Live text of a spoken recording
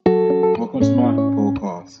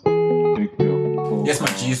Yes, my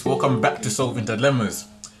G's, welcome back to Solving Dilemmas.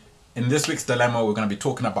 In this week's dilemma, we're going to be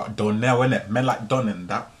talking about Donell, innit? Men like Don and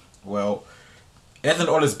that. Well, it hasn't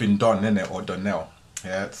always been Don, innit? Or Donell.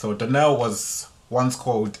 Yeah, so Donell was once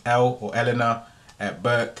called Elle or Eleanor at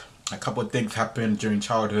birth. A couple of things happened during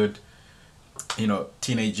childhood, you know,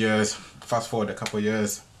 teenage years. Fast forward a couple of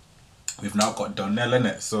years, we've now got Donell,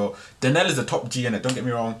 innit? So Donell is a top G, innit? Don't get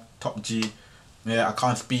me wrong, top G. Yeah, I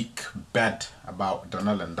can't speak bad about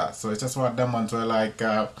Donell and that. So it's just one of them ones where, like,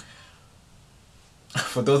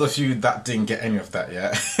 for those of you that didn't get any of that,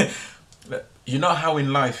 yeah, you know how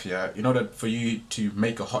in life, yeah, you know that for you to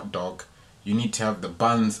make a hot dog, you need to have the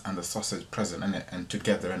buns and the sausage present in it and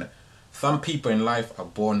together in it. Some people in life are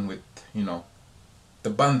born with, you know, the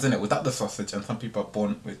buns in it without the sausage, and some people are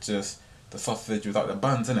born with just the sausage without the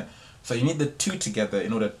buns in it. So you need the two together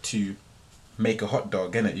in order to make a hot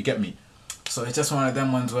dog in it. You get me? So it's just one of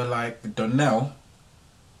them ones where, like, Donell,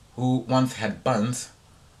 who once had buns,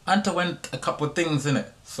 underwent a couple of things in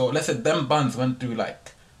it. So let's say them buns went through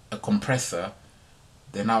like a compressor,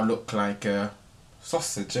 they now look like a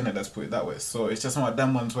sausage in it. Let's put it that way. So it's just one of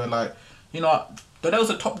them ones where, like, you know, Donell's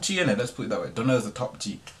a top G in it. Let's put it that way. Donell's a top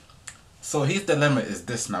G. So his dilemma is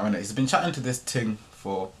this now, innit? He's been chatting to this thing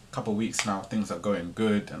for a couple of weeks now. Things are going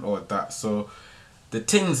good and all of that. So the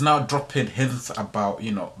thing's now dropping hints about,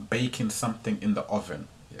 you know, baking something in the oven.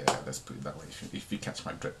 Yeah, let's put it that way, if you catch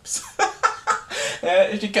my drips. Yeah,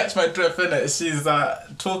 if you catch my drift, innit? She's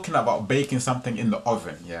talking about baking something in the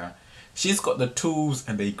oven, yeah? She's got the tools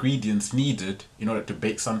and the ingredients needed in order to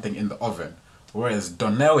bake something in the oven. Whereas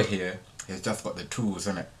Donell here has just got the tools,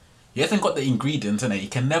 innit? He hasn't got the ingredients, innit? He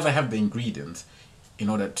can never have the ingredients in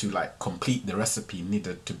order to, like, complete the recipe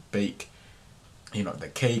needed to bake, you know, the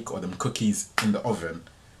cake or them cookies in the oven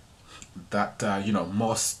that, you know,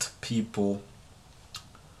 most people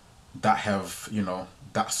that have, you know,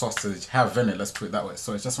 that sausage have in it. Let's put it that way.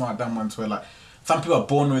 So it's just one of them ones where, like, some people are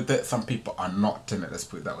born with it, some people are not in it. Let's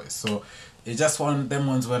put it that way. So it's just one of them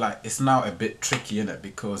ones where, like, it's now a bit tricky in it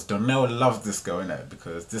because Donell loves this girl in it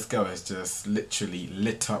because this girl has just literally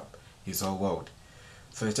lit up his whole world.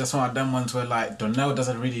 So it's just one of them ones where, like, Donell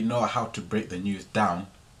doesn't really know how to break the news down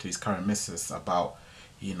to his current missus about,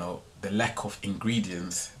 you know, the lack of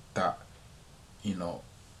ingredients that, you know,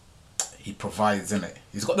 he provides in it.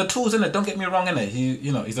 He's got the tools in it, don't get me wrong in it. He,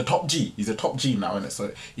 you know, he's a top G. He's a top G now in it.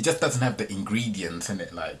 So he just doesn't have the ingredients in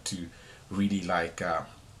it, like, to really, like,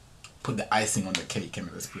 put the icing on the cake in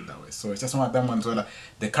it. Let's put it that way. So it's just one of them ones where, like,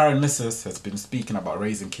 the current missus has been speaking about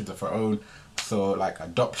raising kids of her own. So, like,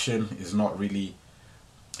 adoption is not really,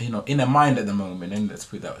 you know, in her mind at the moment, and let's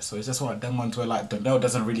put it that way. So it's just one of them ones where, like, Donell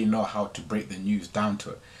doesn't really know how to break the news down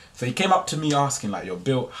to it. So he came up to me asking, like, yo,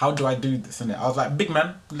 Bill, how do I do this? And I was like, big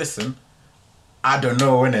man, listen, I don't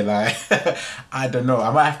know, innit? Like, I don't know.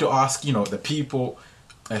 I might have to ask, you know, the people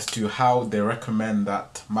as to how they recommend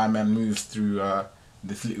that my man moves through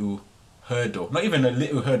this little hurdle. Not even a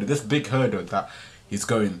little hurdle, this big hurdle that he's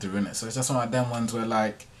going through, innit? So it's just one of them ones where,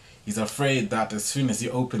 like, he's afraid that as soon as he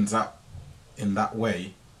opens up in that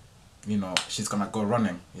way, you know, she's gonna go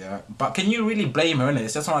running, yeah? But can you really blame her, innit?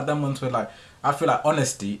 It's just one of them ones where, like, I feel like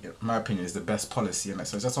honesty, in my opinion, is the best policy, innit?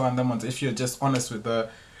 So it's just one of them ones, if you're just honest with her,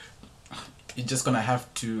 you're just gonna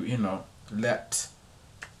have to, you know, let,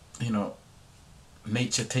 you know,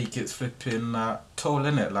 nature take its flipping toll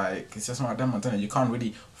in it. Like, it's just one of them ones, innit? You can't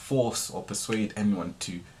really force or persuade anyone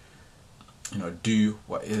to, you know, do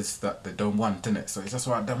what is that they don't want, innit? So it's just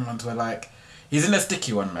one of them ones where, like, he's in a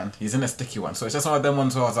sticky one, man. He's in a sticky one. So it's just one of them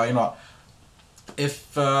ones where I was like, you know,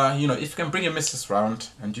 if you know, if you can bring your missus round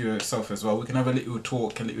and you yourself as well, we can have a little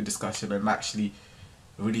talk, a little discussion, and actually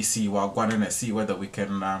really see what I'm going in it, see whether we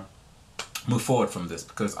can move forward from this,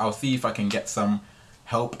 because I'll see if I can get some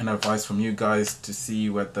help and advice from you guys to see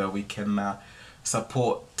whether we can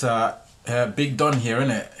support Big Don here,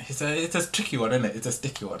 innit? It's a tricky one, innit? It's a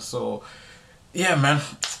sticky one. So yeah, man,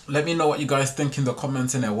 let me know what you guys think in the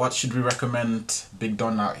comments, innit? What should we recommend Big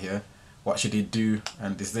Don out here? What should he do?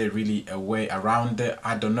 And is there really a way around it?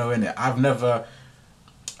 I don't know, innit? I've never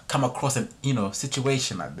come across an, you know,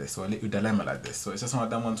 situation like this or a little dilemma like this. So it's just one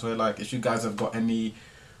of them ones where, like, if you guys have got any,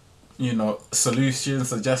 you know, solutions,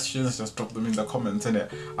 suggestions, just drop them in the comments,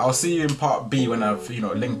 innit? I'll see you in part B when I've, you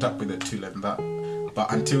know, linked up with the tool and that.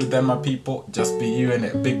 But until then, my people, just be you,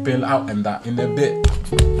 innit? Big Bill out and that in a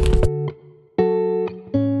bit.